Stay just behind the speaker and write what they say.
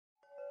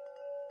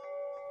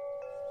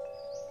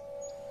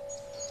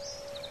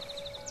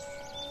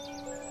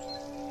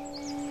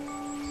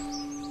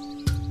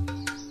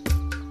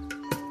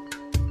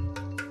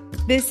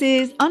This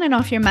is On and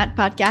Off Your Mat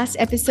podcast,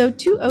 episode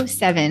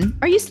 207.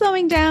 Are you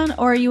slowing down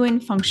or are you in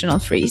functional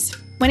freeze?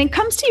 When it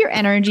comes to your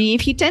energy,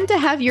 if you tend to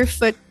have your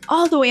foot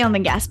all the way on the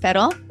gas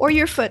pedal or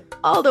your foot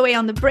all the way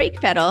on the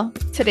brake pedal,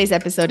 today's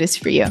episode is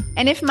for you.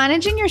 And if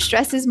managing your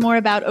stress is more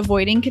about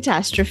avoiding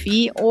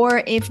catastrophe,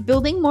 or if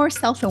building more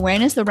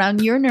self-awareness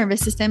around your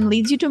nervous system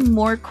leads you to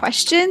more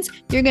questions,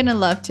 you're going to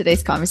love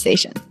today's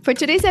conversation. For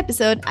today's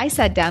episode, I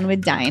sat down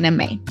with Diana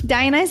May.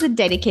 Diana is a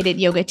dedicated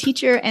yoga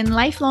teacher and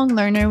lifelong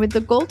learner with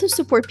the goal to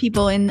support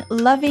people in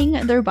loving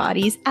their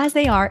bodies as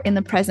they are in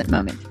the present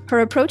moment.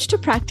 Her approach to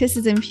practice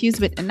is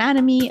infused with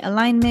anatomy,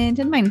 alignment,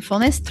 and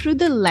mindfulness through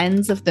the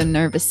lens of the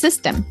nervous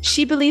system.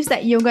 She believes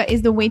that yoga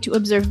is the way to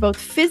observe both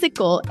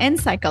physical and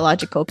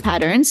psychological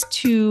patterns,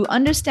 to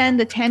understand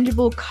the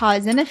tangible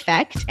cause and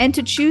effect, and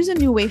to choose a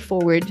new way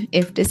forward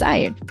if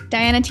desired.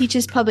 Diana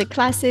teaches public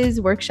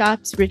classes,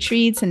 workshops,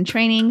 retreats, and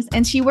trainings,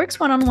 and she works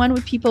one-on-one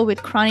with people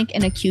with chronic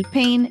and acute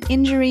pain,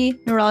 injury,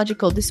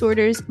 neurological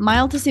disorders,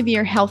 mild to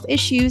severe health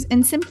issues,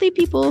 and simply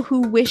people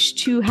who wish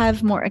to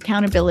have more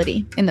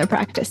accountability in their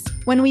practice.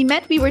 When we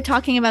met, we were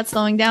talking about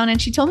slowing down,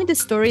 and she told me this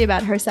story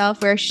about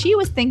herself where she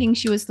was thinking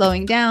she was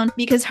slowing down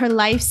because her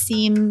life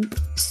seemed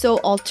so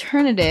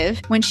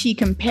alternative when she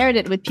compared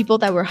it with people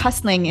that were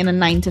hustling in a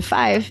 9 to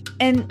 5.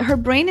 And her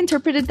brain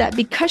interpreted that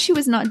because she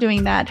was not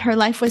doing that, her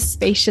life was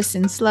spacious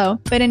and slow.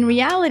 But in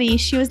reality,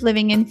 she was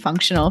living in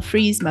functional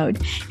freeze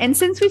mode. And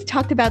since we've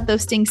talked about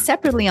those things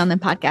separately on the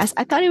podcast,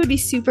 I thought it would be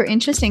super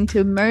interesting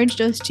to merge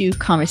those two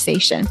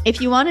conversations.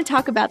 If you want to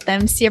talk about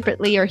them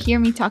separately or hear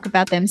me talk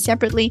about them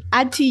separately,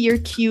 add to your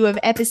queue of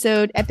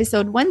episode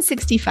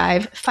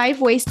 165,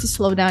 5 ways to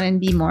slow down and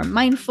be more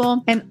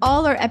mindful, and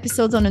all our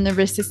episodes on the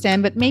nervous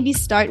system, but maybe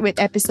start with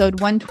episode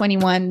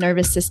 121,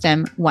 Nervous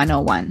System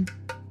 101.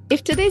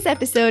 If today's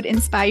episode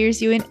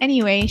inspires you in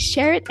any way,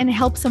 share it and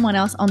help someone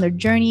else on their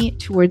journey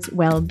towards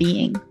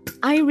well-being.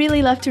 I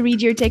really love to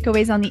read your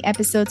takeaways on the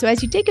episode, so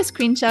as you take a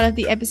screenshot of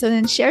the episode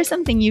and share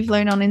something you've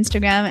learned on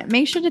Instagram,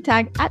 make sure to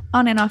tag at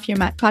On and Off Your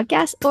Mat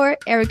podcast or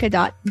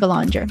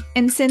Erica.Belanger.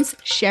 And since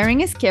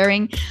sharing is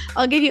caring,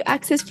 I'll give you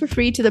access for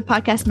free to the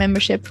podcast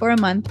membership for a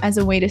month as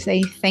a way to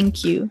say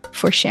thank you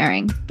for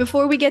sharing.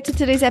 Before we get to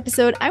today's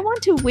episode, I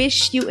want to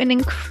wish you an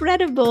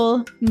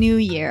incredible new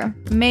year.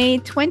 May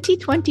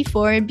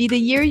 2024 be the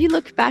year you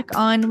look back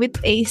on with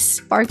a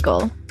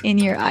sparkle in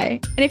your eye.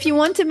 And if you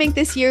want to make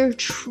this year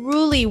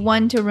truly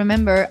one to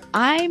remember,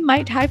 I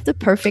might have the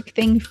perfect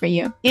thing for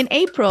you. In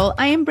April,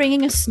 I am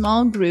bringing a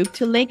small group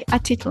to Lake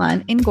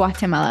Atitlan in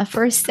Guatemala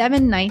for a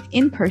 7-night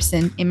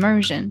in-person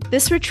immersion.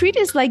 This retreat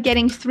is like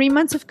getting 3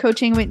 months of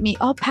coaching with me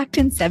all packed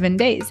in 7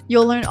 days.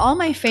 You'll learn all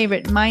my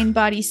favorite mind,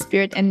 body,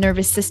 spirit, and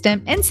nervous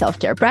system and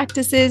self-care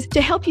practices to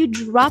help you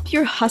drop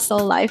your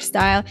hustle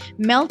lifestyle,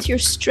 melt your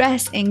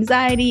stress,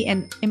 anxiety,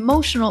 and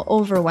emotional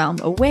overwhelm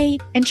away,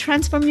 and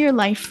transform your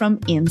life from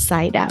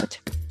inside out.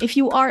 If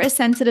you are a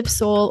sensitive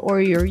soul or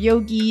you're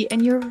yogi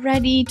and you're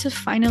ready to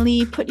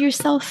finally put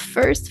yourself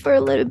first for a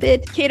little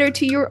bit, cater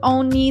to your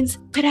own needs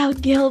without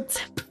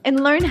guilt,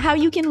 and learn how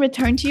you can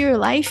return to your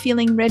life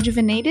feeling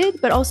rejuvenated,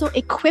 but also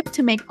equipped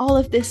to make all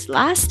of this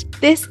last,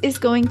 this is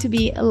going to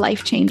be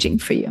life-changing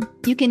for you.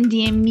 You can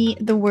DM me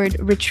the word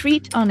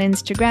retreat on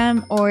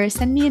Instagram or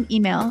send me an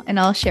email and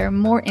I'll share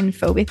more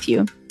info with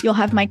you. You'll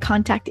have my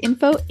contact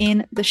info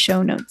in the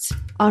show notes.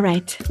 All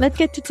right, let's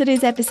get to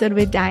today's episode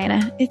with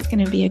Diana. It's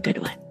going to be a good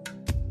one.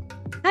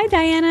 Hi,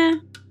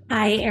 Diana.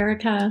 Hi,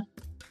 Erica.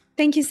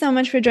 Thank you so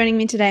much for joining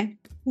me today.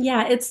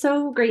 Yeah, it's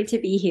so great to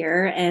be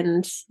here.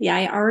 And yeah,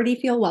 I already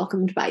feel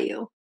welcomed by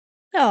you.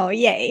 Oh,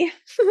 yay.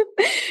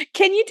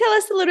 Can you tell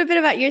us a little bit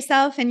about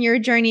yourself and your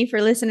journey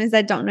for listeners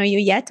that don't know you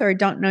yet or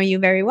don't know you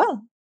very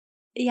well?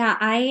 Yeah,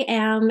 I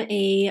am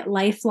a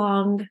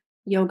lifelong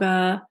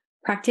yoga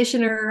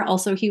practitioner,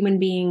 also human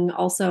being,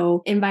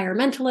 also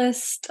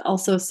environmentalist,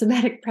 also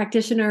somatic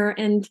practitioner,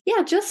 and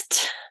yeah,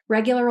 just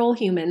regular old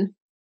human.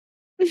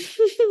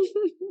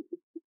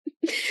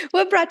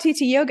 What brought you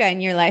to yoga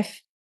in your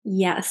life?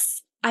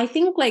 Yes, I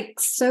think like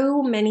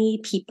so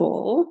many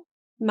people,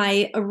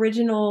 my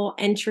original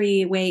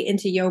entryway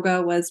into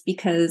yoga was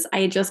because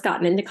I had just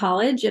gotten into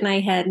college and I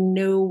had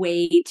no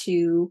way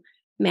to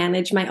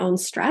manage my own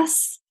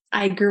stress.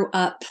 I grew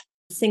up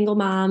single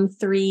mom,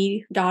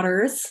 3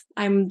 daughters.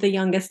 I'm the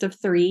youngest of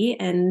 3,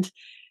 and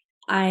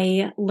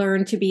I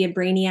learned to be a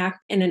brainiac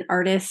and an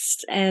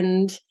artist,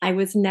 and I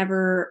was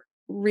never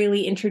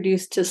really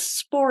introduced to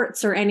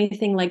sports or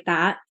anything like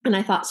that. And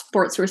I thought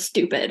sports were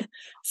stupid.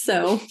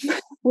 So,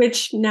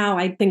 which now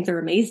I think they're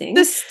amazing.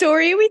 The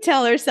story we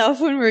tell ourselves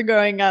when we're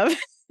growing up.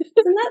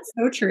 Isn't that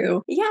so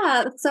true?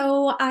 Yeah.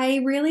 So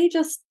I really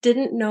just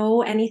didn't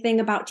know anything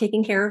about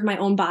taking care of my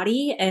own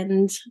body.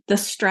 And the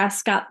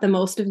stress got the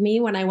most of me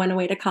when I went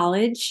away to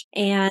college.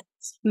 And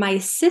my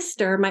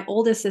sister, my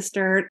oldest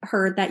sister,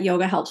 heard that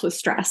yoga helps with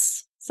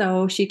stress.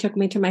 So she took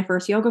me to my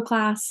first yoga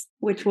class,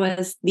 which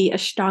was the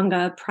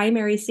Ashtanga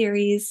primary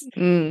series.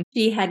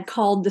 She had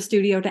called the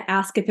studio to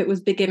ask if it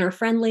was beginner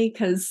friendly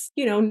because,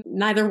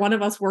 neither one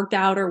of us worked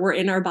out or were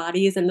in our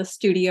bodies. And the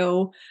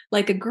studio,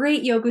 like a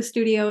great yoga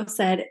studio,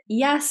 said,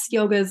 yes,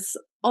 yoga's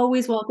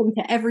always welcome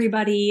to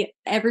everybody.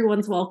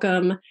 Everyone's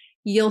welcome.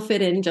 You'll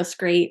fit in just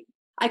great.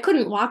 I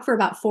couldn't walk for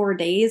about 4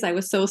 days. I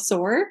was so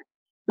sore,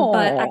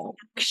 but I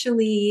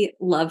actually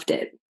loved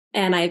it.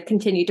 And I've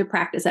continued to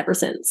practice ever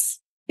since.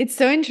 It's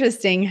so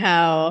interesting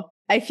how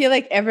I feel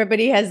like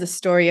everybody has the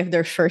story of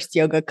their first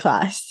yoga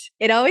class.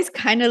 It always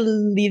kind of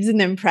leaves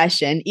an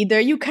impression. Either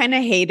you kind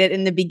of hate it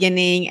in the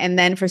beginning and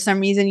then for some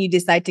reason you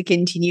decide to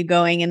continue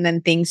going and then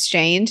things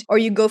change, or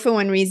you go for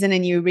one reason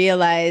and you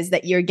realize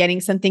that you're getting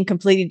something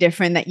completely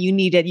different that you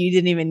needed. You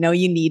didn't even know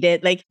you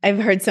needed. Like I've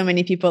heard so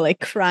many people like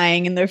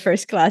crying in their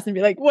first class and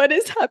be like, what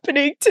is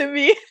happening to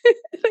me?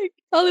 Like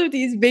all of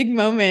these big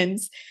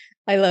moments.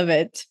 I love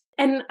it.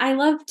 And I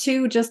love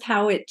too just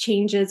how it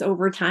changes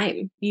over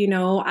time.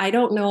 I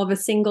don't know of a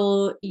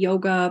single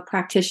yoga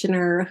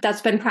practitioner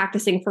that's been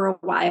practicing for a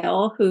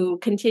while who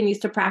continues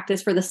to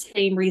practice for the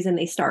same reason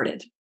they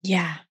started.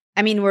 Yeah.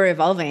 I mean, we're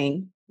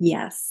evolving.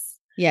 Yes.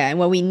 Yeah. And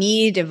what we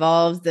need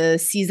evolves. The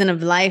season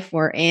of life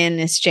we're in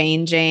is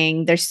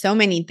changing. There's so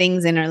many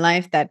things in our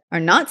life that are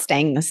not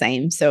staying the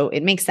same. So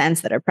it makes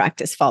sense that our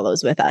practice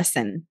follows with us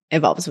and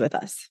evolves with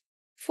us.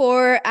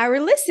 For our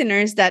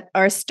listeners that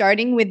are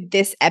starting with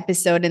this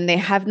episode and they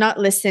have not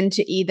listened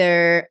to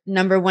either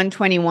number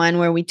 121,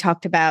 where we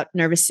talked about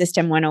Nervous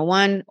System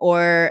 101,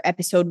 or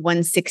episode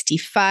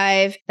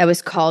 165, that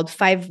was called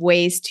 5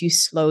 Ways to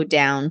Slow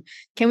Down.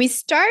 Can we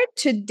start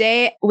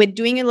today with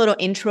doing a little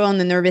intro on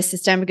the nervous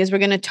system? Because we're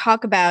going to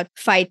talk about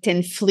fight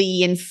and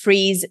flee and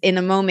freeze in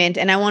a moment.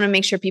 And I want to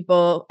make sure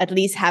people at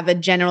least have a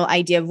general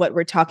idea of what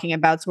we're talking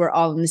about so we're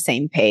all on the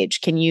same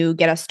page. Can you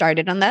get us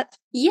started on that?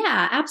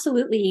 Yeah,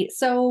 absolutely.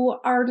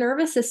 So our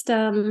nervous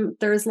system,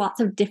 there's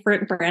lots of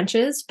different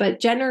branches, but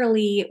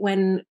generally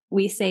when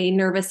we say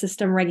nervous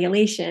system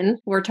regulation,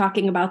 we're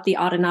talking about the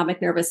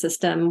autonomic nervous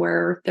system,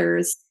 where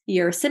there's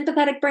your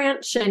sympathetic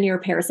branch and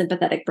your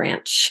parasympathetic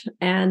branch.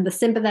 And the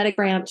sympathetic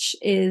branch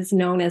is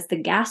known as the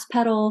gas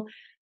pedal.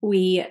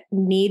 We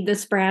need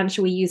this branch.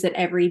 We use it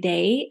every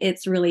day.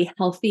 It's really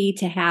healthy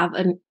to have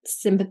a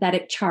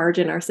sympathetic charge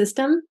in our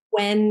system.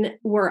 When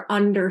we're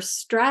under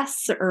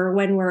stress or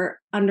when we're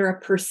under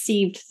a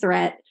perceived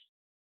threat,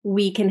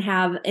 we can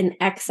have an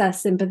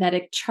excess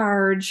sympathetic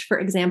charge, for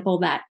example,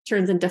 that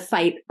turns into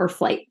fight or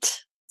flight.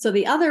 So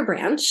the other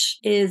branch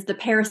is the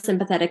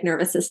parasympathetic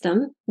nervous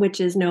system,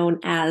 which is known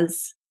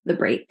as the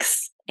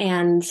brakes.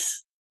 And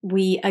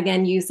we,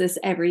 again, use this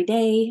every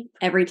day,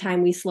 every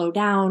time we slow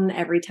down,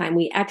 every time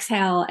we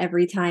exhale,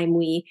 every time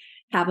we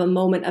have a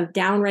moment of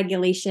down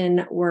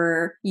regulation,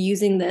 we're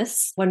using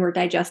this when we're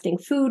digesting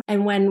food.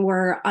 And when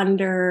we're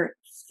under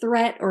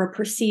threat or a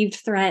perceived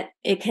threat,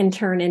 it can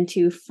turn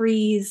into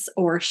freeze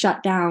or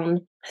shut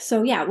down.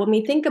 So yeah, when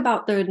we think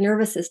about the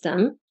nervous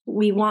system,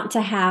 we want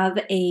to have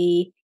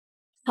a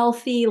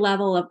healthy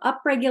level of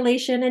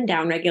upregulation and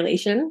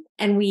downregulation.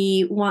 And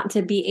we want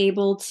to be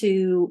able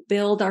to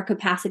build our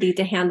capacity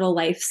to handle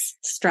life's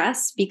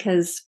stress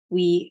because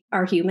we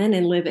are human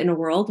and live in a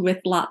world with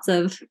lots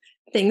of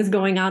things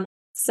going on.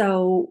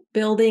 So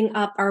building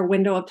up our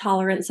window of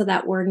tolerance so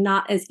that we're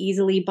not as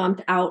easily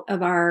bumped out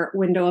of our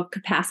window of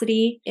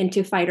capacity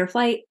into fight or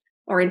flight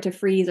or into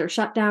freeze or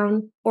shut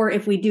down. Or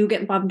if we do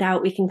get bumped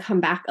out, we can come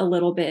back a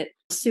little bit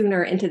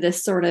sooner into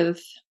this sort of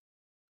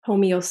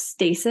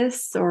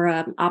homeostasis or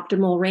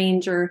optimal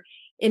range, or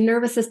in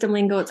nervous system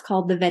lingo, it's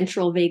called the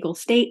ventral vagal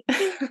state.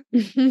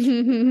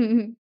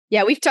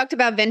 Yeah, we've talked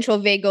about ventral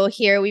vagal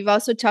here. We've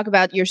also talked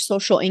about your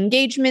social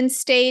engagement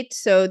state.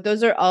 So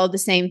those are all the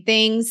same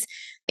things.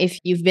 If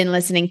you've been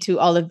listening to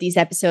all of these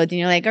episodes and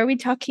you're like, are we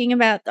talking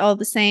about all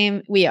the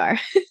same? We are.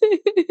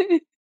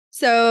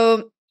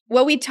 So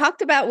what we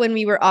talked about when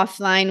we were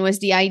offline was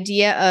the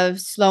idea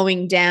of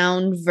slowing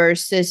down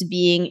versus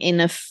being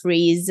in a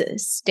freeze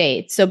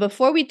state. So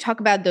before we talk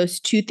about those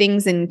two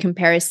things in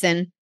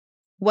comparison,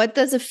 what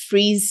does a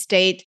freeze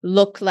state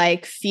look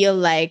like, feel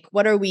like?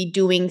 What are we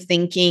doing,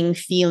 thinking,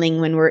 feeling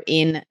when we're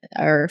in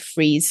our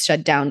freeze,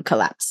 shutdown,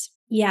 collapse?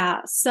 Yeah.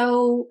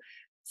 So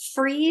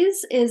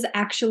freeze is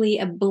actually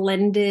a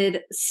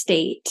blended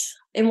state.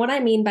 And what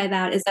I mean by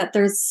that is that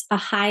there's a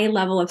high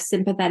level of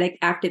sympathetic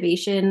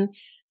activation.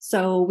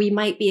 So we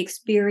might be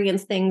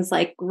experiencing things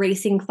like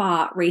racing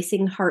thought,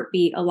 racing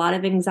heartbeat, a lot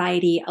of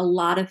anxiety, a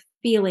lot of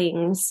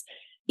feelings,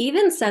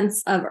 even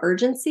sense of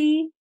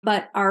urgency.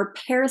 But our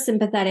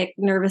parasympathetic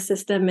nervous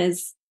system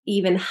is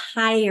even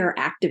higher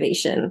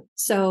activation.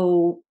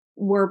 So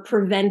we're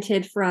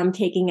prevented from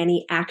taking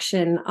any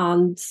action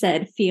on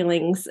said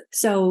feelings.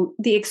 So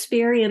the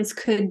experience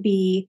could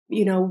be,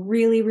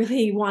 really,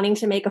 really wanting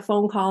to make a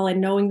phone call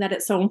and knowing that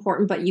it's so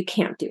important, but you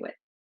can't do it.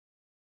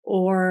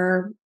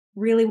 Or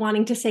really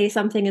wanting to say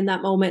something in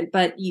that moment,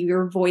 but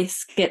your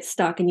voice gets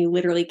stuck and you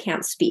literally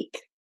can't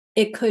speak.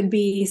 It could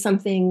be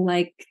something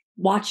like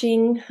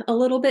watching a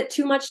little bit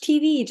too much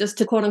TV just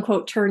to quote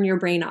unquote turn your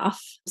brain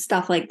off,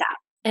 stuff like that.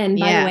 And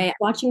by the way,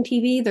 watching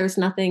TV, there's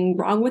nothing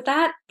wrong with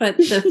that. But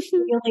the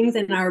feelings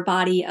in our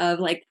body of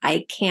like,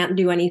 I can't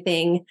do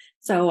anything.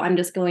 So I'm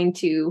just going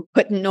to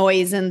put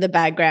noise in the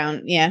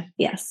background. Yeah.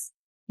 Yes.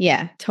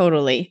 Yeah,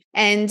 totally.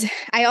 And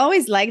I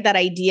always like that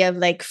idea of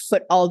like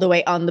foot all the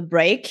way on the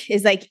brake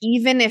is like,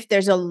 even if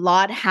there's a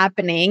lot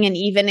happening and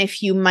even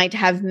if you might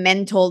have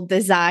mental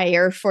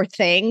desire for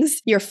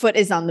things, your foot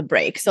is on the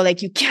brake. So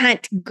like you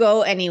can't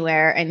go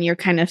anywhere and you're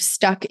kind of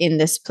stuck in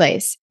this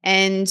place.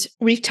 And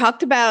we've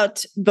talked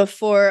about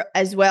before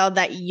as well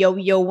that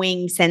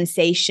yo-yoing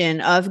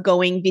sensation of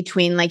going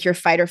between like your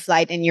fight or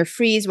flight and your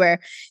freeze, where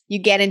you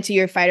get into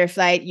your fight or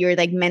flight, you're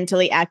like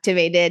mentally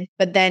activated,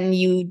 but then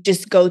you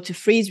just go to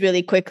freeze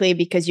really quickly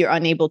because you're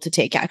unable to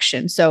take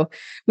action. So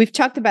we've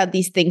talked about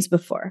these things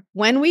before.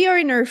 When we are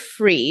in our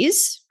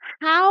freeze,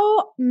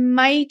 how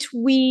might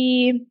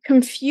we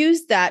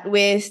confuse that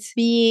with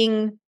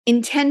being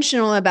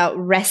intentional about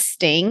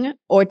resting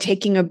or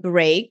taking a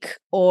break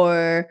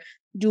or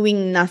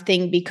doing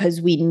nothing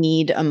because we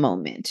need a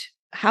moment?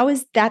 How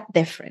is that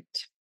different?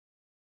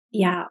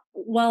 Yeah.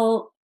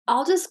 Well,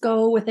 I'll just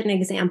go with an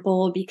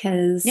example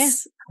because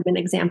I'm an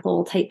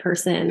example type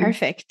person.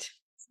 Perfect.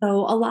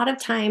 So a lot of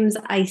times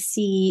I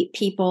see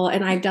people,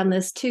 and I've done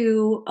this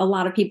too, a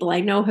lot of people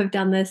I know have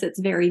done this. It's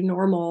very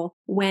normal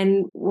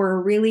when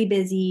we're really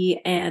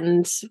busy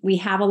and we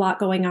have a lot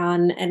going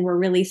on and we're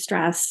really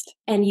stressed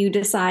and you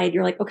decide,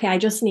 you're like, okay, I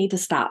just need to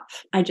stop.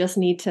 I just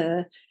need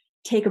to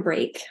take a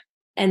break.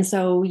 And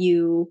so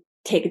you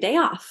take a day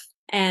off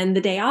and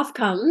the day off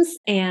comes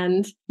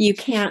and you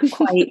can't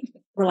quite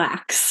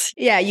relax.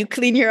 Yeah, you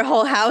clean your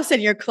whole house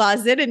and your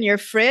closet and your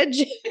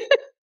fridge.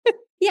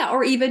 Yeah,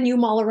 or even you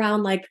mull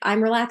around like,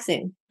 I'm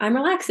relaxing. I'm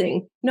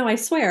relaxing. No, I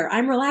swear,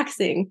 I'm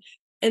relaxing.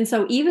 And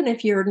so even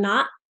if you're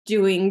not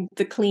doing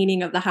the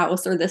cleaning of the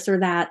house or this or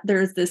that,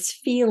 there's this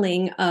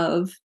feeling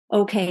of,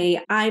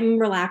 okay, I'm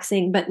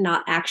relaxing, but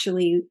not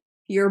actually,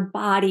 your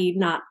body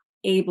not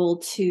able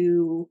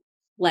to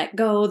let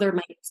go. There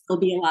might still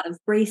be a lot of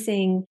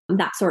bracing,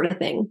 that sort of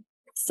thing.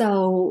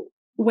 So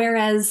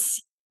whereas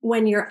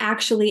when you're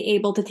actually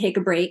able to take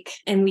a break,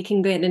 and we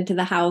can get into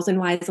the hows and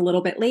whys a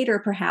little bit later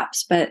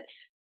perhaps, but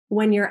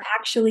when you're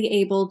actually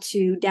able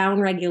to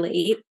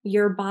downregulate,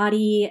 your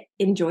body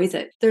enjoys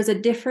it. There's a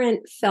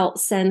different felt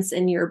sense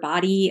in your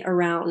body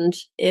around,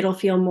 it'll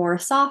feel more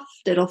soft,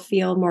 it'll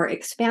feel more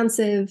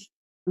expansive.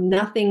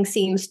 Nothing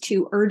seems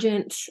too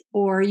urgent,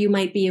 or you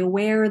might be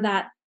aware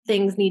that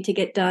things need to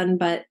get done,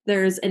 but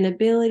there's an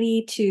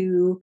ability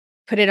to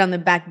put it on the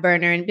back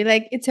burner and be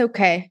like, it's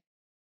okay.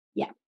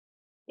 Yeah,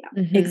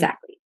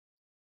 exactly.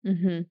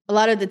 Mm-hmm. A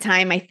lot of the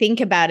time I think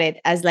about it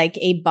as like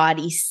a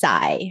body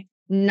sigh.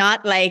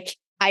 Not like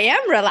I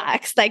am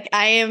relaxed, like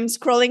I am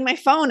scrolling my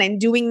phone and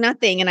doing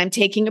nothing and I'm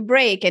taking a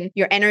break and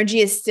your energy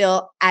is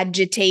still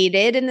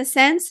agitated in the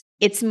sense.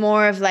 It's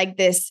more of like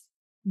this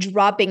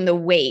dropping the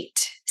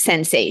weight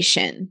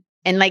sensation.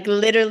 And like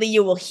literally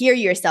you will hear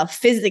yourself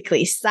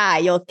physically sigh.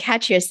 You'll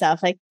catch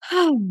yourself like,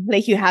 oh,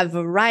 like you have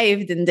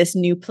arrived in this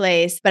new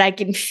place, but I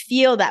can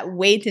feel that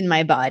weight in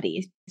my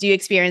body. Do you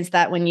experience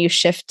that when you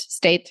shift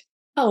state?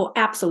 Oh,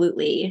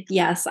 absolutely.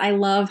 Yes. I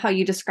love how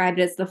you described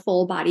it as the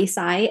full body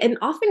sigh. And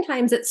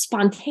oftentimes it's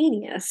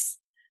spontaneous.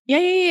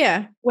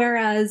 Yeah.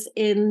 Whereas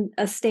in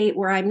a state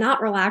where I'm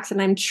not relaxed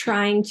and I'm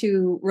trying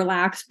to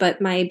relax,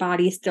 but my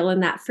body's still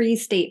in that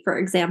freeze state, for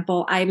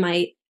example, I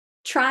might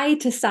try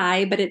to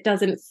sigh, but it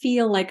doesn't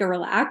feel like a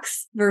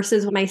relax.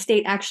 Versus when my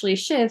state actually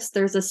shifts,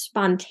 there's a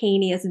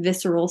spontaneous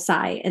visceral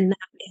sigh. And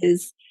that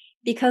is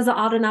because the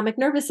autonomic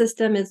nervous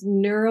system is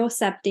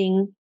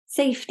neurocepting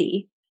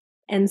safety.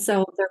 And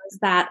so there's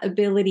that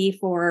ability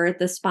for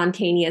the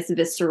spontaneous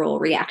visceral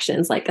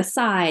reactions like a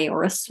sigh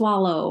or a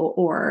swallow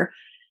or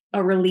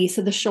a release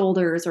of the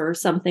shoulders or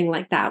something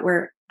like that,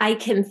 where I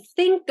can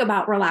think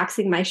about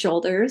relaxing my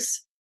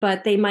shoulders,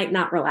 but they might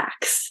not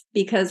relax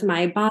because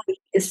my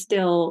body is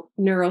still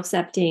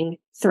neurocepting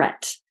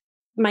threat.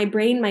 My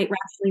brain might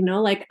rationally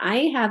know, like,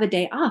 I have a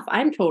day off.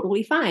 I'm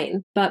totally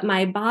fine. But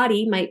my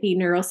body might be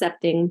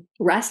neurocepting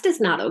rest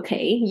is not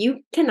okay. You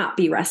cannot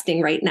be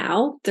resting right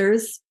now.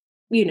 There's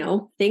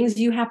things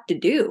you have to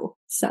do.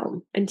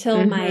 So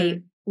until my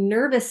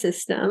nervous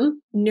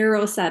system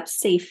neurocepts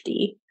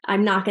safety,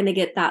 I'm not going to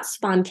get that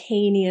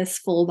spontaneous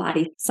full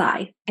body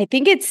sigh. I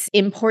think it's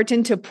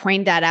important to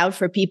point that out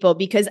for people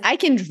because I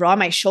can draw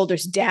my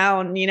shoulders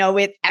down,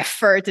 with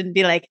effort and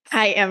be like,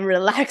 I am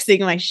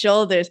relaxing my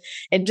shoulders.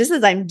 And just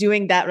as I'm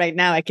doing that right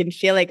now, I can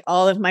feel like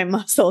all of my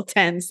muscle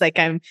tense, like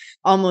I'm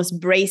almost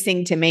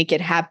bracing to make it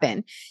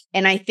happen.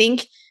 And I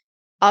think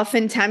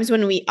oftentimes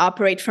when we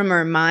operate from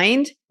our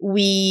mind,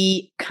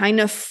 we kind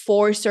of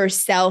force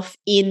ourselves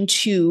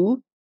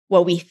into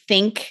what we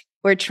think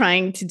we're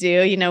trying to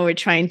do. We're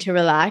trying to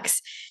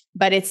relax,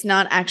 but it's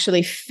not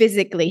actually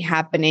physically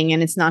happening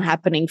and it's not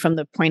happening from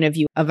the point of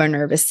view of our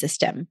nervous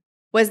system.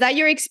 Was that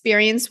your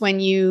experience when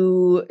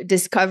you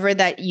discovered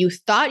that you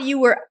thought you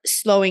were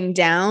slowing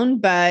down,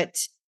 but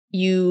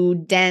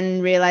you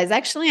then realize,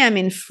 actually, I'm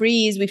in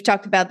freeze. We've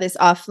talked about this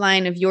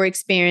offline of your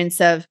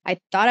experience of, I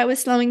thought I was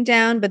slowing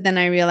down, but then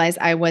I realized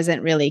I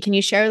wasn't really. Can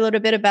you share a little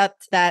bit about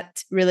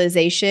that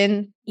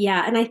realization?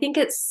 Yeah. And I think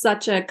it's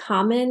such a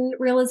common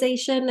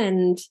realization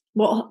and,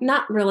 well,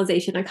 not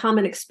realization, a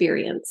common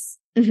experience.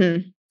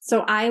 Mm-hmm.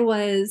 So I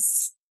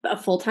was a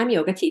full-time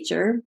yoga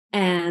teacher,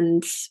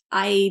 and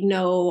I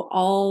know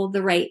all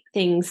the right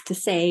things to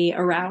say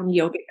around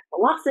yoga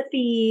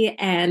philosophy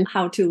and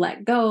how to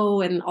let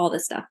go and all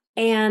this stuff.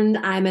 And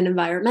I'm an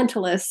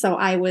environmentalist, so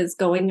I was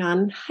going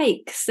on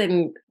hikes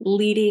and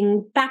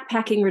leading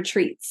backpacking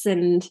retreats.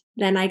 And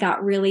then I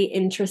got really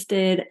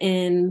interested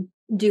in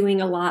doing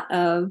a lot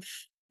of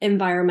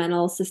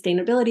environmental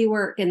sustainability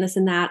work and this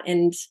and that.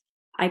 And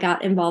I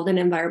got involved in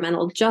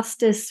environmental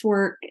justice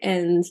work,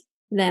 and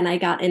then I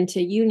got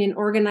into union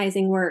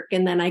organizing work,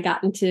 and then I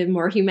got into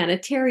more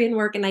humanitarian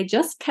work, and I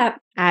just kept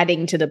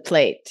adding to the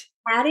plate.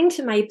 Adding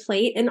to my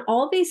plate. And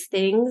all these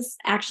things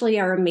actually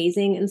are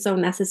amazing and so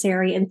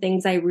necessary and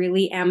things I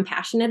really am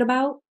passionate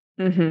about.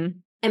 Mm-hmm.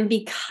 And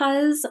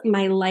because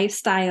my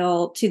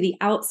lifestyle to the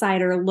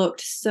outsider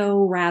looked so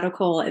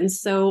radical and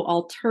so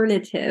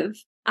alternative,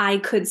 I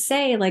could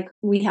say, like,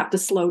 we have to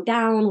slow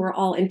down. We're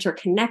all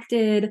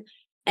interconnected.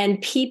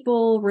 And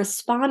people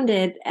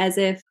responded as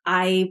if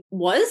I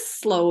was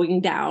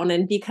slowing down.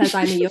 And because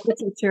I'm a yoga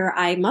teacher,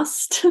 I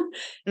must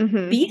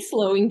be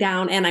slowing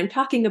down. And I'm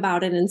talking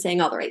about it and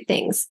saying all the right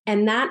things.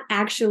 And that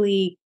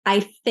actually, I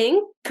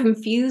think,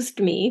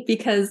 confused me,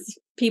 because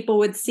people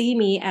would see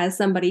me as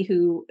somebody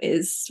who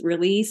is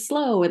really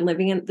slow and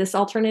living in this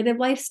alternative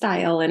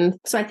lifestyle. And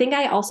so I think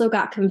I also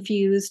got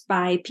confused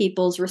by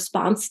people's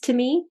response to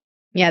me.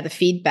 Yeah, the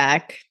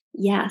feedback.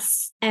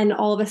 Yes. And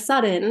all of a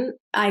sudden,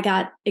 I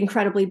got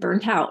incredibly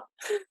burnt out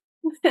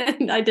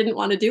and I didn't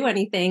want to do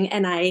anything.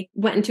 And I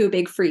went into a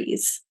big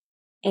freeze.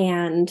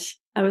 And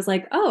I was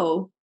like,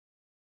 oh,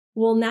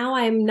 well, now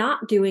I'm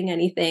not doing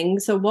anything.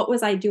 So what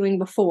was I doing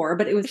before?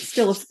 But it was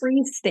still a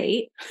freeze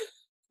state,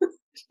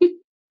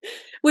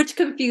 which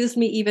confused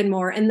me even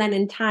more. And then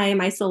in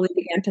time, I slowly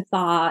began to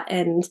thaw.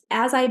 And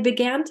as I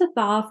began to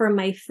thaw from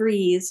my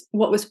freeze,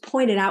 what was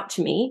pointed out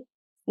to me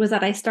was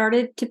that I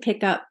started to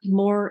pick up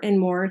more and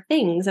more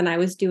things. And I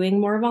was doing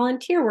more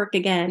volunteer work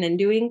again and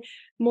doing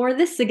more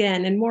this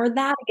again and more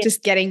that again.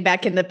 Just getting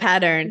back in the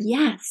pattern.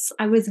 Yes,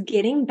 I was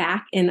getting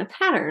back in a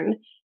pattern.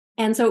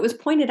 And so it was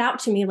pointed out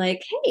to me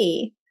like,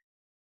 hey,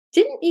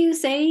 didn't you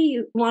say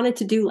you wanted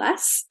to do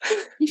less?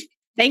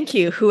 Thank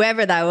you,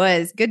 whoever that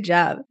was. Good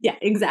job. Yeah,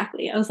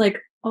 exactly. I was like,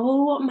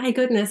 oh my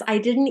goodness, I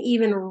didn't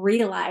even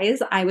realize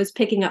I was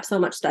picking up so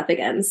much stuff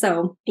again.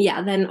 So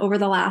yeah, then over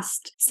the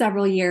last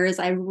several years,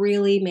 I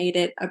really made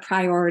it a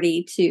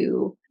priority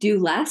to do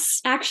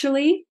less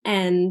actually,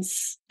 and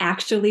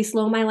actually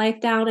slow my life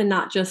down and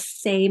not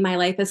just say my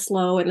life is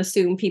slow and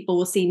assume people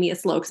will see me as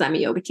slow because I'm a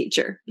yoga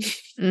teacher.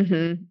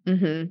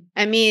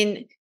 I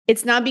mean,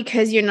 it's not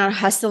because you're not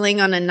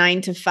hustling on a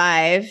 9 to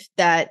 5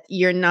 that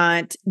you're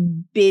not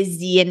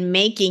busy and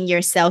making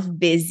yourself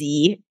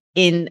busy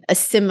in a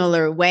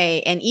similar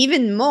way. And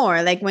even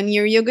more, like when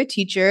you're a yoga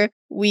teacher,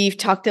 we've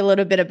talked a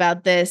little bit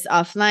about this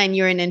offline,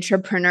 you're an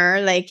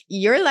entrepreneur, like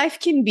your life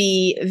can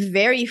be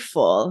very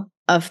full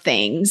of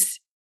things.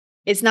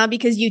 It's not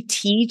because you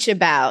teach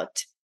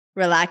about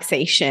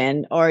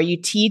relaxation or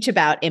you teach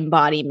about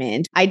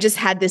embodiment. I just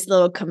had this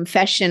little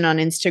confession on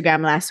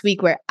Instagram last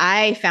week where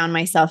I found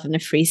myself in a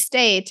freeze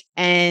state.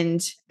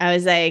 And I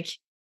was like,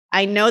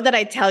 I know that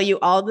I tell you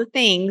all the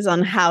things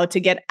on how to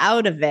get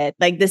out of it.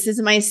 Like, this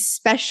is my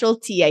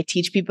specialty. I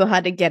teach people how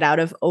to get out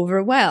of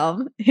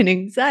overwhelm and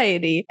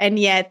anxiety. And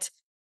yet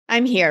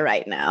I'm here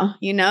right now.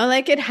 You know,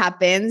 like it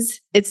happens.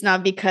 It's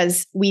not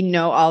because we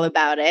know all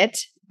about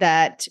it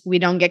that we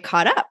don't get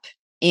caught up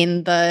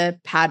in the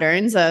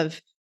patterns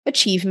of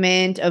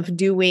achievement, of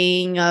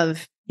doing,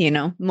 of, you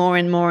know, more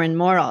and more and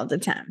more all the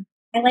time.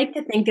 I like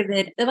to think of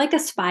it like a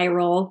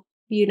spiral.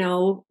 You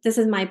know, this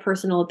is my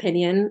personal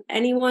opinion.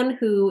 Anyone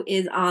who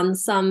is on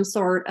some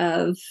sort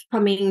of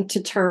coming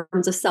to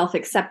terms of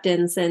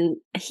self-acceptance and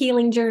a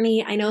healing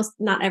journey, I know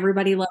not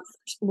everybody loves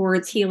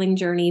words healing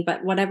journey,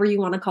 but whatever you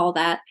want to call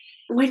that,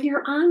 when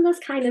you're on this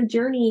kind of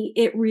journey,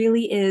 it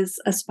really is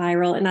a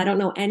spiral. And I don't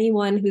know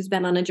anyone who's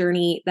been on a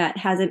journey that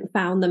hasn't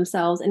found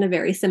themselves in a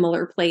very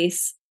similar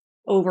place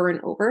over and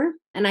over.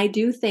 And I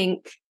do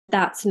think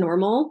that's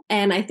normal.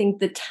 And I think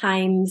the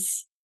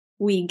times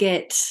we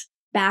get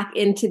back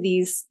into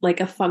these, like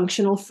a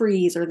functional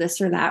freeze or this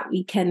or that,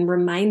 we can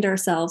remind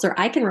ourselves, or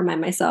I can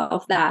remind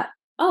myself that,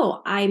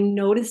 oh, I'm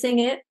noticing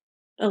it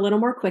a little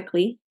more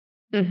quickly.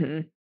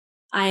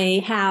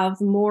 I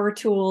have more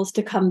tools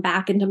to come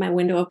back into my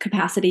window of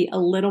capacity a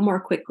little more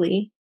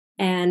quickly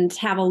and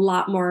have a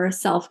lot more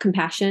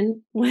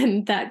self-compassion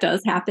when that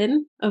does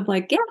happen of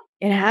like, yeah,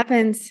 it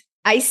happens.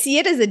 I see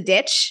it as a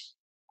ditch.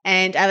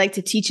 And I like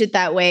to teach it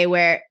that way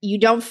where you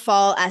don't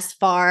fall as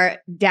far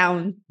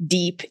down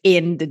deep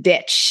in the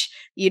ditch.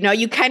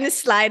 You kind of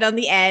slide on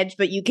the edge,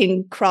 but you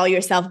can crawl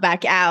yourself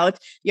back out.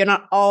 You're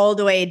not all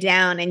the way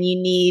down and you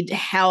need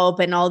help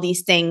and all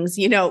these things,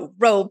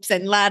 ropes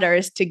and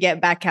ladders to get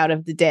back out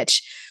of the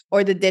ditch,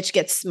 or the ditch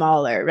gets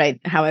smaller, right?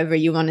 However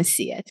you want to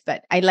see it.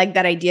 But I like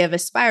that idea of a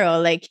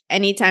spiral. Like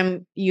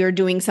anytime you're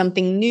doing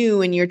something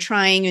new and you're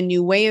trying a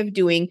new way of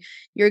doing,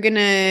 you're going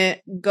to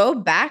go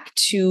back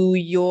to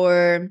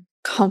your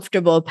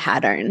comfortable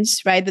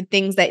patterns, right? The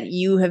things that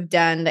you have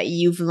done, that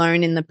you've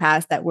learned in the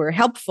past that were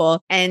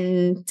helpful.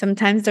 And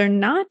sometimes they're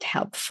not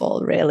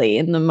helpful really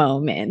in the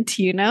moment,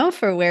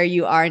 for where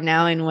you are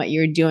now and what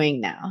you're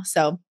doing now.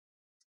 So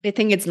I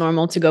think it's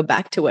normal to go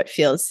back to what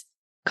feels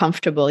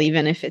comfortable,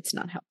 even if it's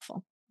not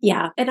helpful.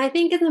 Yeah. And I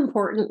think it's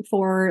important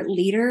for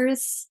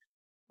leaders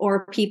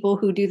or people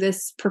who do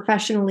this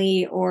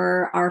professionally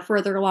or are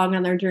further along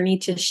on their journey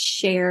to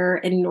share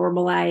and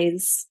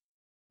normalize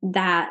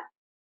that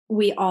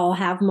we all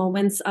have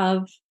moments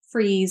of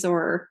freeze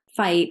or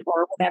fight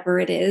or whatever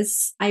it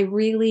is. I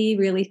really,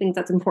 really think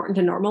that's important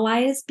to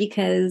normalize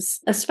because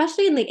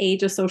especially in the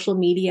age of social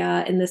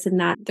media and this and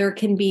that, there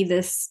can be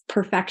this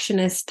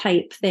perfectionist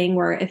type thing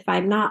where if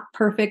I'm not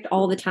perfect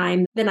all the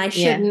time, then I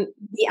shouldn't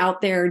be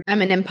out there.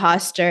 I'm an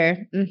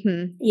imposter.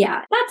 Mm-hmm.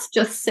 Yeah, that's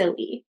just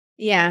silly.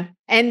 Yeah.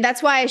 And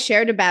that's why I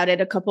shared about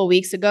it a couple of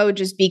weeks ago,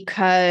 just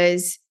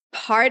because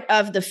part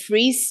of the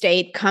freeze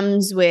state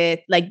comes with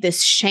like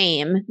this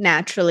shame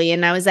naturally.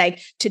 And I was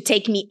like, to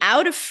take me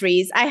out of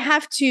freeze, I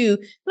have to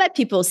let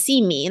people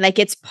see me. Like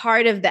it's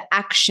part of the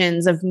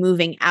actions of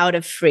moving out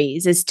of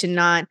freeze is to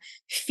not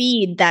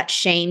feed that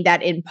shame,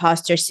 that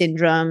imposter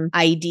syndrome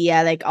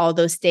idea, like all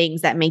those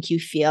things that make you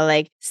feel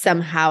like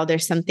somehow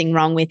there's something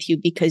wrong with you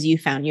because you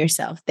found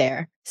yourself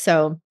there.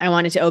 So I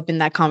wanted to open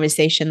that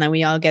conversation that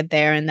we all get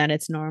there and that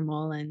it's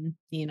normal and,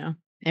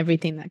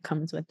 everything that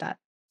comes with that.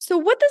 So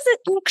what does it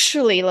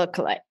actually look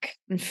like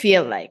and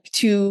feel like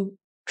to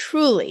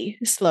truly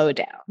slow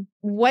down?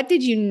 What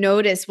did you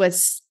notice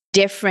was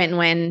different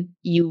when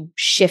you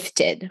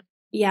shifted?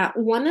 Yeah,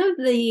 one of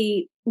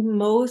the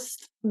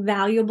most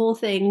valuable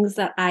things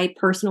that I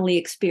personally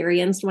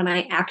experienced when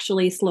I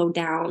actually slowed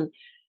down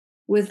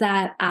was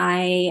that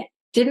I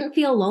didn't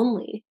feel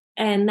lonely.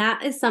 And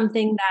that is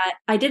something that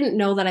I didn't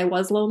know that I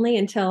was lonely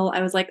until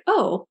I was like,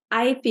 oh,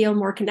 I feel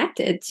more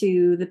connected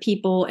to the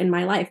people in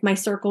my life. My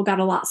circle got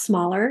a lot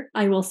smaller,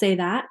 I will say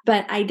that,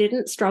 but I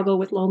didn't struggle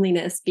with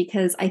loneliness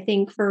because I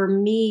think for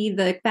me,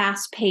 the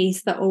fast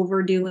pace, the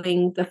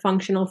overdoing, the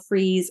functional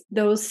freeze,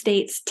 those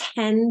states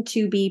tend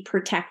to be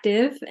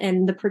protective,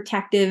 and the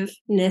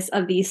protectiveness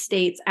of these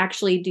states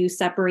actually do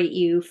separate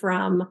you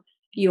from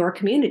your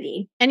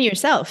community. And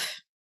yourself.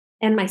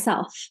 And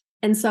myself.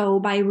 And so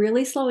by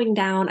really slowing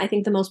down, I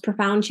think the most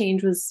profound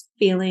change was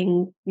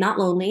feeling not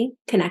lonely,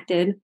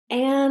 connected.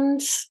 And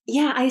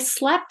yeah, I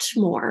slept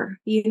more,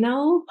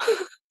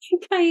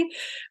 I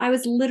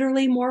was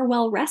literally more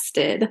well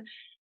rested.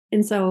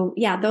 And so,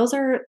 yeah, those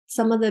are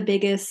some of the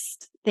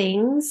biggest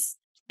things.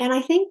 And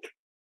I think,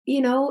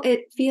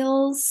 it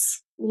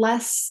feels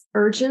less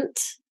urgent.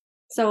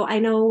 So I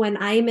know when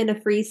I'm in a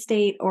freeze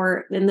state,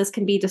 and this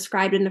can be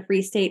described in a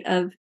freeze state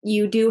of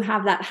you do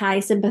have that high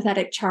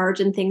sympathetic charge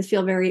and things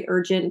feel very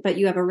urgent, but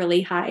you have a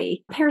really high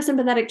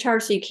parasympathetic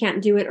charge, so you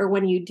can't do it. Or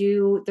when you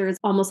do, there's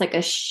almost like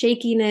a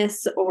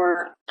shakiness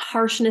or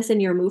harshness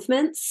in your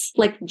movements,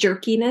 like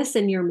jerkiness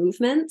in your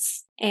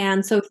movements.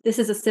 And so this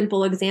is a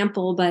simple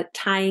example, but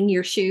tying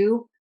your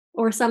shoe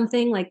or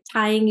something, like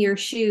tying your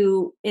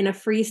shoe in a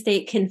freeze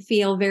state can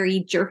feel very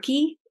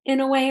jerky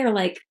in a way, or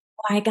like,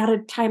 I got to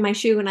tie my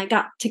shoe and I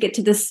got to get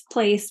to this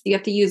place. You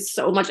have to use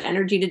so much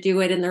energy to do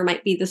it. And there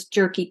might be this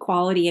jerky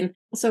quality. And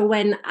so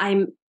when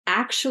I'm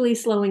actually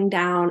slowing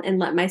down and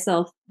let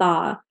myself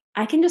thaw,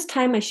 I can just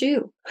tie my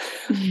shoe.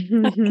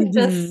 I can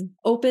just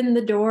open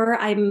the door.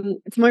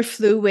 It's more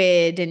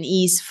fluid and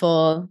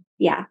easeful.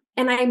 Yeah.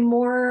 And I'm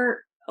more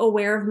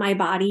aware of my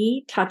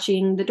body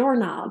touching the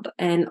doorknob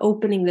and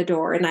opening the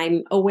door. And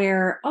I'm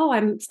aware,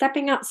 I'm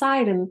stepping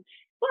outside and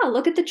wow,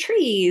 look at the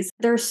trees.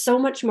 There's so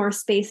much more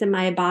space in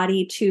my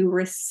body to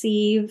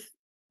receive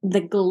the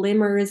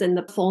glimmers and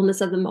the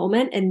fullness of the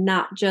moment and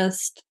not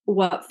just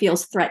what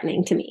feels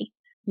threatening to me.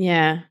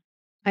 Yeah,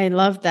 I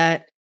love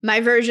that. My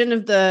version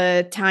of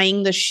the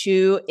tying the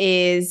shoe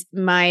is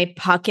my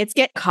pockets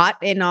get caught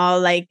in all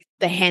like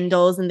the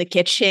handles in the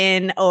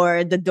kitchen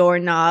or the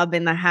doorknob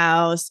in the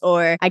house,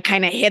 or I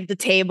kind of hit the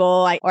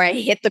table or I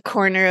hit the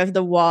corner of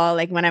the wall.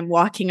 Like when I'm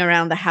walking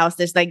around the house,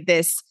 there's like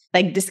this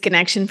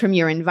disconnection from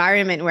your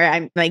environment where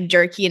I'm like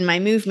jerky in my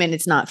movement.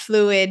 It's not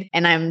fluid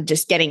and I'm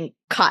just getting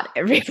caught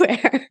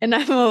everywhere. And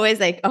I'm always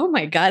like, oh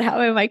my God, how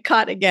am I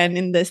caught again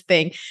in this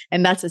thing?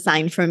 And that's a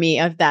sign for me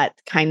of that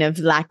kind of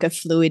lack of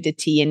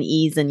fluidity and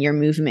ease in your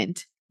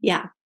movement.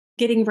 Yeah.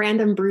 Getting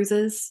random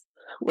bruises.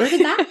 Where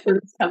did that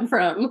bruise come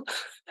from?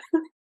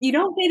 You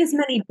don't get as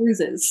many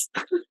bruises.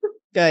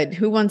 Good.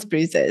 Who wants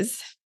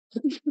bruises?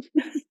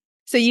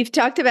 So you've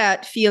talked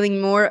about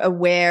feeling more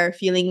aware,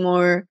 feeling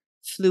more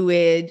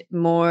fluid,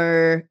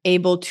 more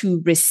able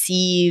to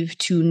receive,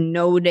 to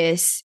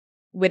notice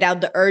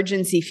without the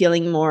urgency,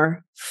 feeling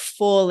more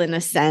full in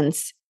a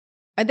sense.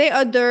 Are there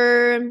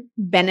other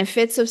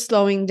benefits of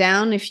slowing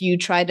down if you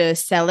try to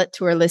sell it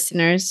to our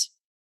listeners?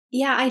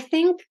 Yeah, I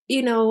think,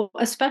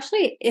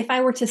 especially if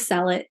I were to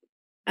sell it,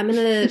 I'm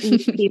going to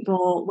meet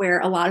people where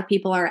a lot of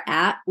people are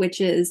at, which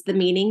is the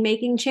meaning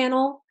making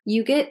channel.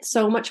 You get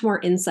so much more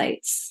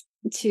insights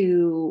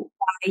to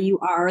why you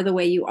are the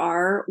way you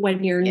are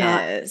when you're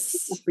not in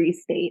a free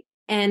state.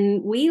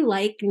 And we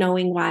like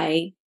knowing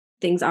why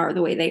things are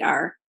the way they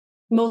are.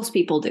 Most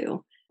people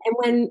do. And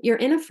when you're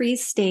in a free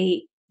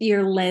state,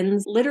 your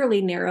lens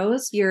literally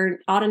narrows. Your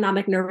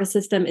autonomic nervous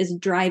system is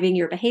driving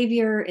your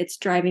behavior. It's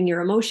driving your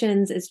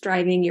emotions. It's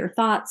driving your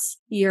thoughts.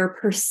 You're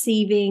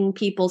perceiving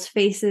people's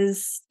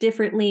faces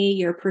differently.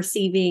 You're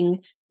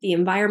perceiving the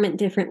environment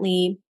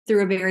differently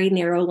through a very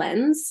narrow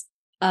lens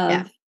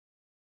of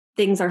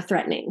things are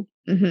threatening.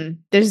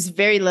 Mm-hmm. There's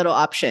very little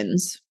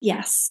options.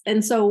 Yes.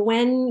 And so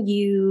when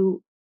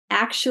you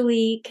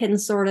actually can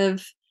sort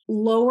of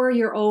lower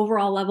your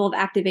overall level of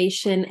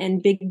activation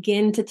and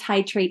begin to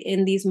titrate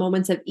in these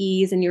moments of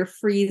ease, and your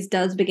freeze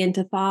does begin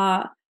to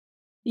thaw,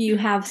 you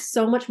have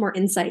so much more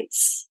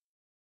insights.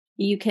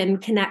 You can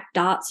connect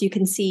dots. You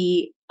can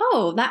see,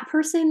 oh, that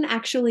person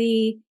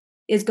actually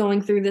is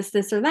going through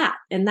this, or that.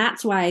 And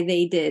that's why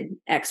they did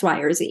X, Y,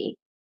 or Z.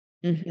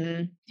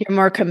 Mm-hmm. You're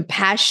more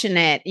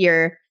compassionate.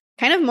 You're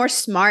kind of more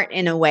smart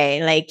in a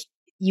way. Like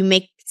you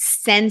make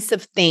sense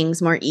of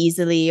things more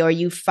easily, or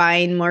you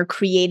find more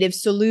creative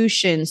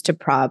solutions to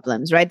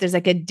problems, right? There's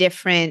like a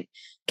different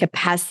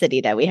capacity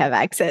that we have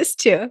access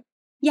to.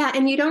 Yeah.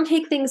 And you don't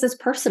take things as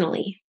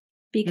personally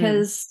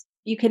because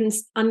you can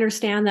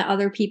understand that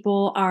other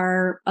people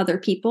are other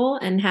people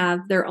and have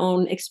their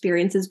own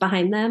experiences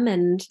behind them.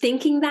 And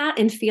thinking that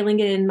and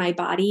feeling it in my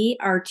body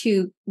are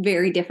two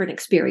very different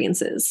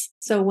experiences.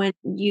 So when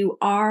you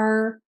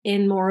are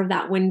in more of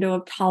that window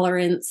of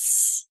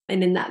tolerance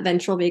and in that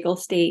ventral vagal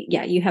state,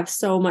 you have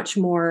so much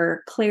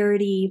more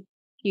clarity.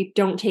 You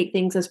don't take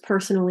things as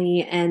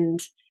personally. And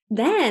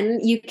then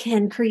you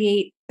can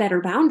create better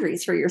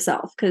boundaries for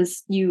yourself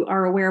because you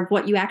are aware of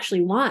what you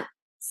actually want.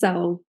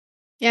 So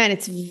yeah, and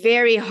it's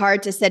very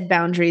hard to set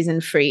boundaries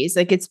and freeze.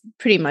 Like it's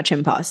pretty much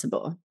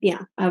impossible. Yeah,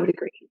 I would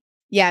agree.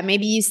 Yeah,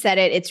 maybe you set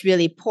it's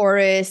really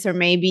porous, or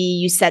maybe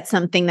you set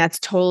something that's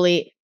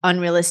totally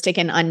unrealistic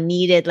and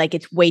unneeded, like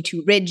it's way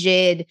too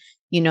rigid.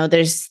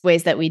 There's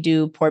ways that we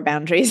do poor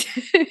boundaries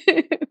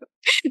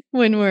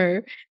when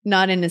we're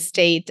not in a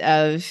state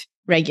of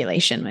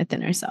regulation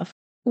within ourselves.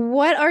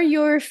 What are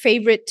your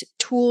favorite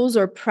tools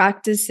or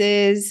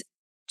practices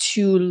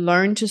to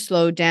learn to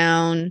slow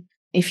down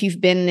if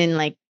you've been in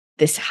like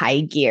this high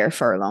gear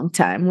for a long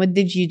time? What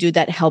did you do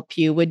that helped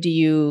you? What do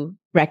you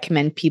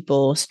recommend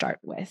people start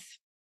with?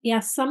 Yeah,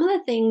 some of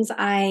the things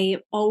I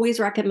always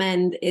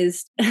recommend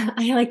is,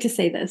 I like to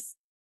say this,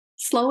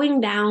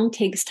 slowing down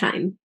takes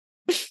time.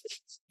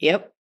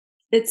 Yep.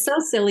 It's so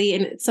silly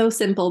and it's so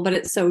simple, but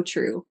it's so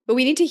true. But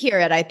we need to hear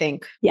it, I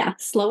think. Yeah,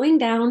 slowing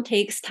down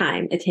takes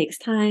time. It takes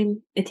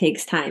time. It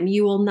takes time.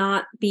 You will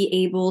not be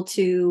able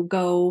to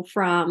go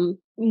from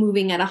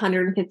moving at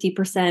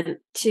 150%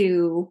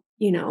 to,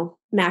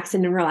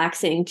 maxing and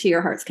relaxing to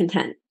your heart's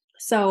content.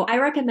 So I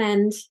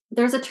recommend,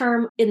 there's a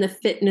term in the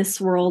fitness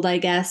world, I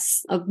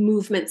guess, of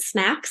movement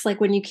snacks,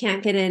 like when you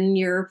can't get in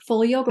your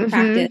full yoga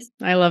practice.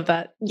 I love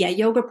that. Yeah,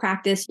 yoga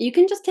practice. You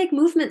can just take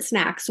movement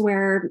snacks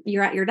where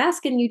you're at your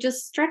desk and you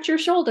just stretch your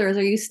shoulders,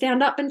 or you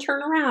stand up and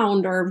turn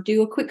around, or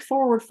do a quick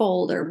forward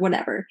fold, or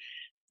whatever.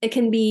 It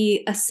can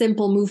be a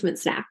simple movement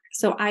snack.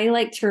 So I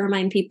like to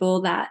remind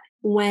people that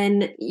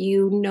when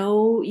you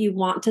know you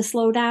want to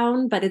slow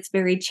down, but it's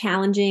very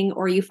challenging,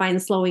 or you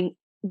find slowing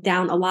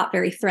down a lot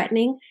very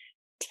threatening,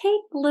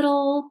 take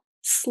little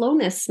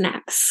slowness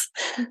snacks.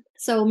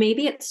 So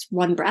maybe it's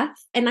one breath.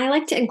 And I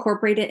like to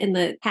incorporate it in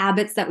the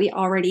habits that we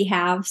already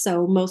have.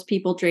 So most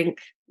people drink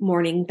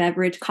morning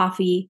beverage,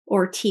 coffee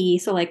or tea.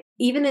 So like,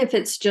 even if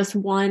it's just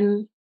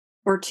one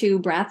or two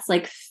breaths,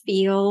 like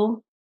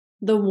feel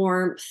the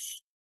warmth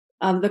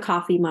of the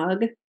coffee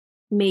mug,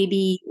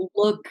 maybe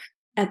look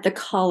at the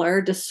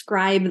color,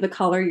 describe the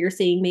color you're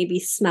seeing,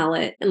 maybe smell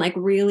it, and like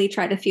really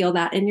try to feel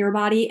that in your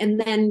body, and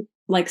then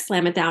like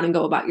slam it down and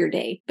go about your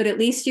day. But at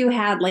least you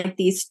had like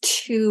these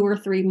 2 or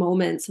 3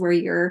 moments where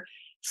you're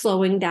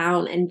slowing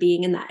down and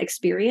being in that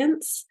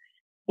experience.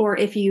 Or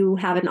if you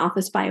have an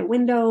office by a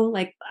window,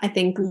 like I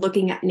think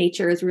looking at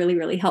nature is really,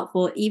 really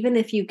helpful. Even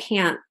if you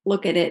can't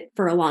look at it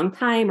for a long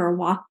time or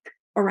walk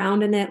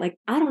around in it, like,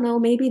 I don't know,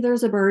 maybe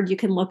there's a bird you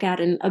can look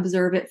at and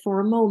observe it for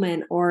a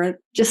moment, or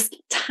just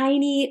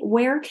tiny,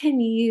 where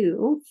can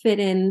you fit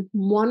in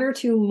 1 or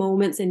 2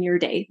 moments in your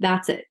day?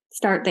 That's it.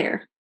 Start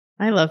there.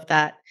 I love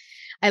that.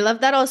 I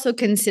love that also,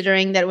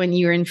 considering that when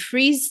you're in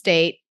freeze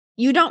state,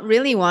 you don't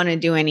really want to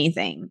do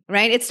anything,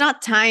 right? It's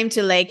not time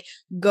to like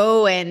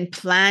go and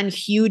plan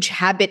huge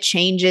habit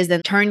changes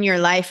and turn your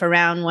life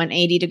around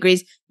 180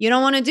 degrees. You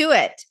don't want to do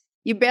it.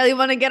 You barely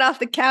want to get off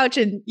the couch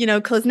and,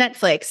 close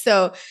Netflix.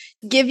 So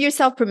give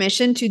yourself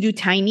permission to do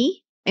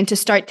tiny and to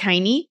start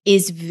tiny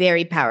is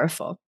very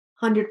powerful.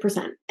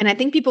 100%. And I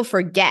think people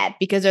forget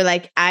because they're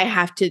like, I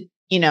have to,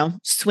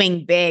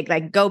 swing big,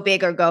 like go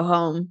big or go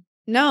home.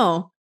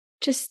 No,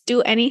 just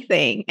do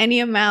anything, any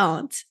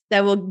amount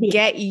that will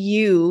get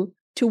you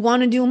to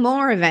want to do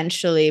more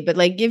eventually, but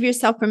like give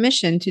yourself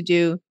permission to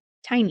do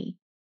tiny.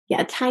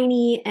 Yeah,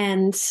 tiny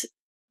and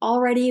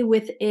already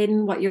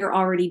within what you're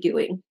already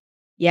doing.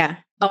 Yeah,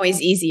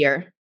 always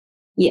easier.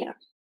 Yeah.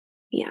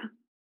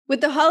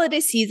 With the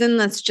holiday season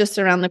that's just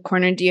around the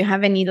corner, do you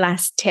have any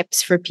last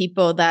tips for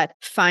people that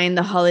find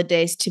the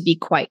holidays to be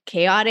quite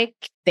chaotic?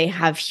 They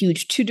have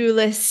huge to-do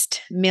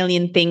list,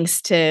 million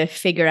things to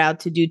figure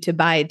out, to do, to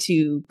buy,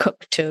 to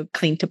cook, to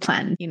clean, to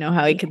plan,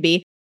 how it could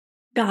be.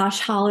 Gosh,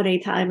 holiday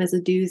time is a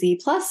doozy.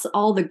 Plus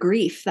all the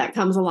grief that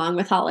comes along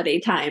with holiday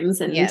times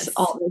and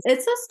all this.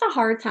 It's just a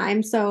hard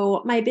time.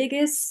 So my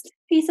biggest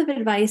piece of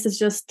advice is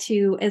just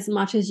to, as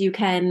much as you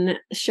can,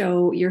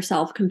 show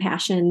yourself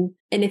compassion.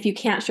 And if you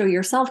can't show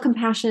yourself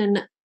compassion,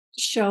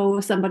 show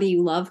somebody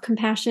you love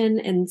compassion.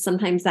 And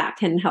sometimes that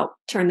can help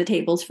turn the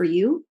tables for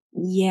you.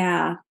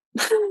 Yeah.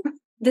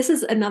 This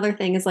is another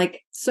thing is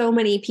like so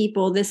many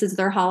people, this is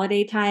their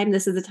holiday time.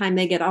 This is the time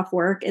they get off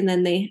work and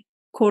then they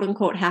quote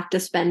unquote have to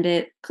spend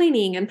it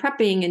cleaning and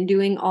prepping and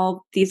doing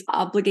all these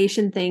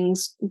obligation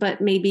things, but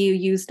maybe you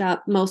used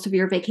up most of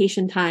your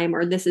vacation time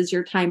or this is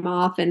your time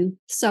off. And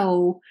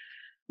so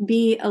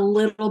be a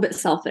little bit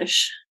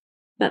selfish.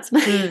 That's my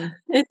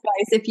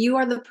advice. If you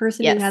are the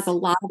person who has a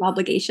lot of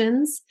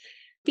obligations,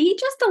 be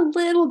just a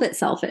little bit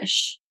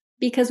selfish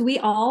because we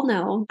all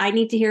know, I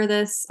need to hear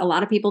this. A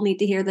lot of people need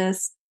to hear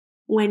this.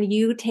 When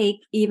you take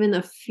even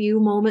a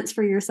few moments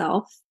for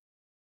yourself,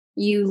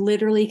 you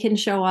literally can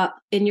show up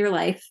in your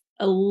life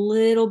a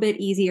little bit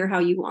easier how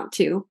you want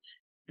to.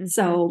 Mm-hmm.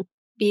 So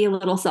be a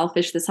little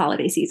selfish this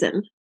holiday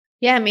season.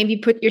 Yeah, maybe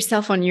put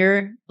yourself on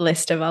your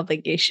list of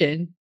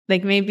obligation.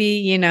 Like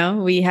maybe,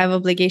 we have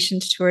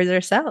obligations towards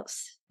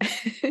ourselves.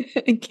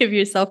 Give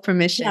yourself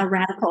permission. Yeah,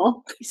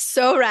 radical.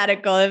 So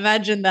radical.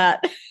 Imagine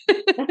that.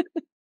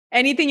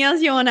 Anything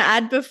else you want to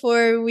add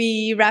before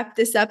we wrap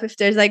this up? If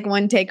there's like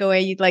one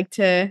takeaway you'd like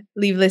to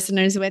leave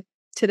listeners with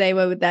today,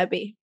 what would that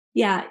be?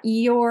 Yeah,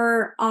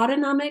 your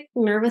autonomic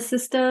nervous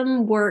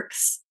system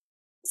works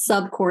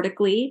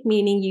subcortically,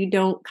 meaning you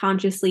don't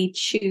consciously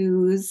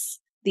choose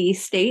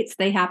these states.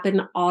 They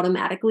happen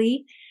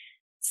automatically.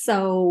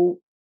 So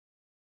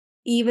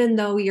even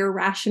though your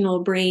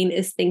rational brain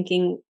is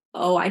thinking,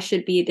 oh, I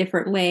should be a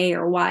different way,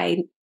 or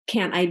why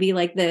can't I be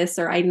like this,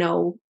 or I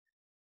know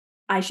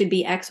I should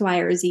be X, Y,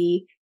 or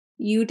Z,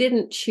 you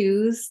didn't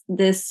choose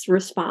this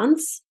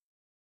response.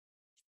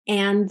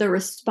 And the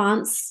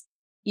response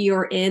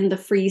you're in the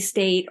freeze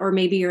state, or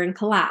maybe you're in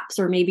collapse,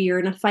 or maybe you're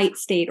in a fight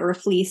state or a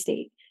flee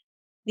state.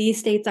 These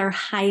states are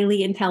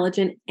highly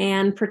intelligent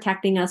and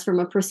protecting us from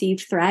a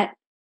perceived threat.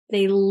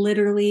 They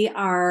literally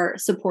are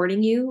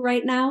supporting you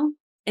right now.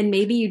 And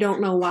maybe you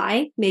don't know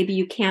why. Maybe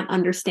you can't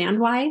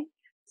understand why,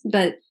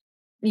 but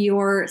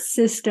your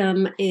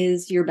system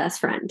is your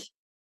best friend.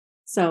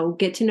 So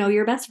get to know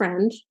your best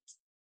friend,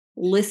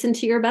 listen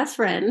to your best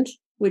friend,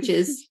 which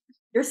is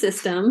your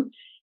system,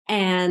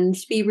 and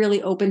be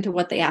really open to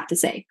what they have to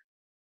say.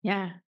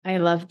 Yeah, I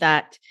love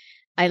that.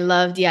 I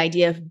love the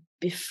idea of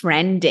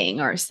befriending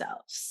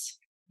ourselves,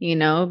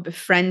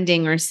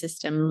 befriending our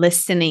system,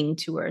 listening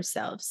to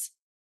ourselves,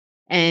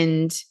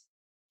 and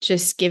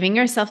just giving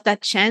yourself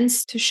that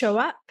chance to show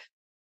up.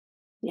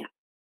 Yeah.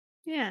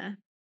 Yeah.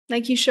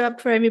 Like you show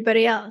up for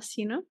everybody else,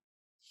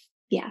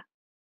 Yeah.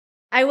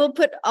 I will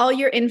put all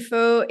your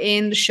info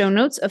in the show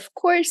notes, of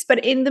course.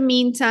 But in the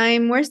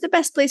meantime, where's the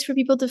best place for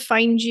people to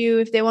find you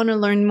if they want to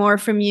learn more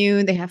from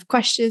you, they have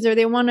questions, or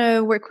they want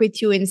to work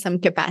with you in some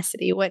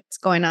capacity? What's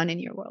going on in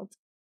your world?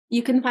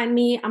 You can find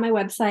me on my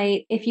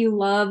website. If you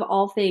love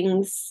all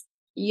things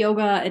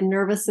yoga and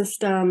nervous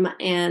system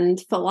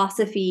and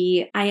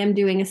philosophy, I am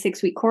doing a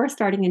 6-week course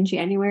starting in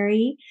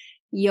January.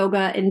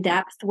 Yoga in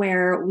Depth,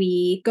 where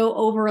we go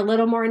over a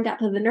little more in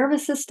depth of the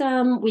nervous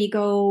system. We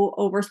go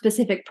over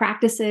specific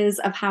practices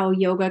of how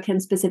yoga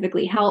can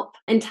specifically help,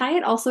 and tie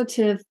it also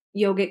to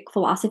yogic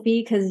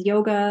philosophy, because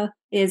yoga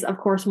is, of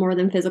course, more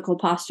than physical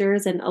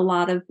postures. And a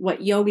lot of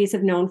what yogis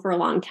have known for a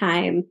long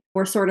time,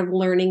 we're sort of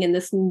learning in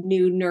this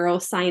new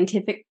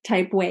neuroscientific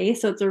type way.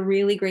 So it's a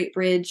really great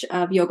bridge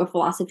of yoga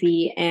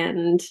philosophy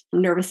and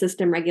nervous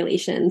system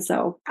regulation.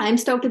 So I'm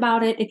stoked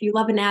about it. If you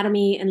love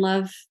anatomy and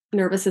love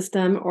nervous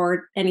system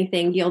or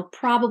anything, you'll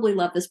probably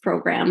love this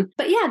program.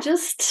 But yeah,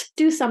 just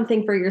do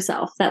something for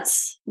yourself.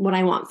 That's what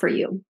I want for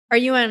you. Are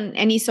you on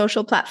any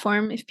social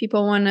platform if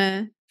people want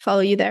to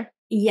follow you there?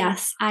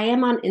 Yes, I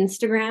am on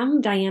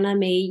Instagram, Diana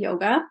May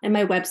Yoga, and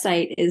my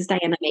website is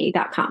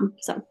dianamay.com.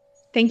 So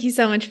thank you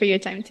so much for your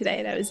time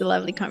today. That was a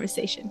lovely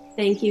conversation.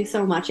 Thank you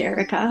so much,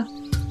 Erica.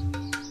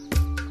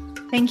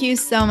 Thank you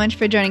so much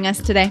for joining us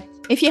today.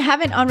 If you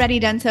haven't already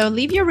done so,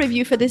 leave your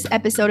review for this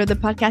episode of the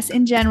podcast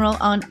in general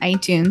on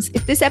iTunes.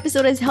 If this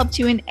episode has helped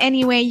you in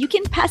any way, you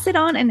can pass it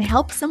on and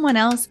help someone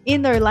else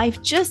in their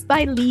life just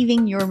by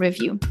leaving your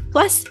review.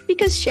 Plus,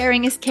 because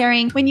sharing is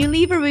caring, when you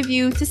leave a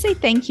review to say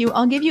thank you,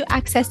 I'll give you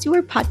access to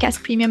our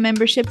podcast premium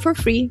membership for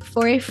free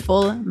for a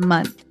full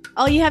month.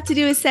 All you have to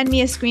do is send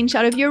me a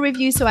screenshot of your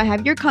review so I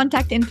have your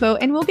contact info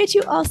and we'll get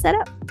you all set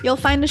up. You'll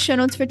find the show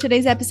notes for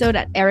today's episode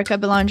at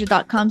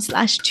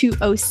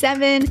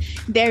ericabelanger.com/207.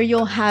 There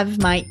you'll have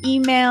my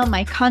email,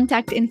 my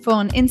contact info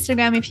on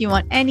Instagram if you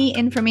want any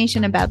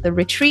information about the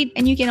retreat.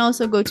 And you can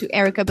also go to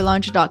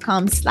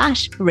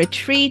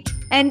ericabelanger.com/retreat.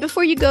 And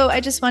before you go, I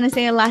just want to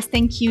say a last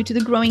thank you to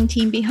the growing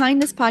team behind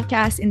this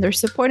podcast and their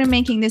support in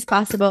making this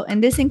possible.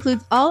 And this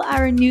includes all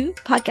our new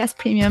podcast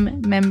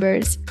premium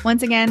members.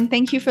 Once again,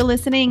 thank you for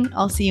listening.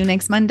 I'll see you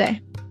next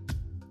Monday.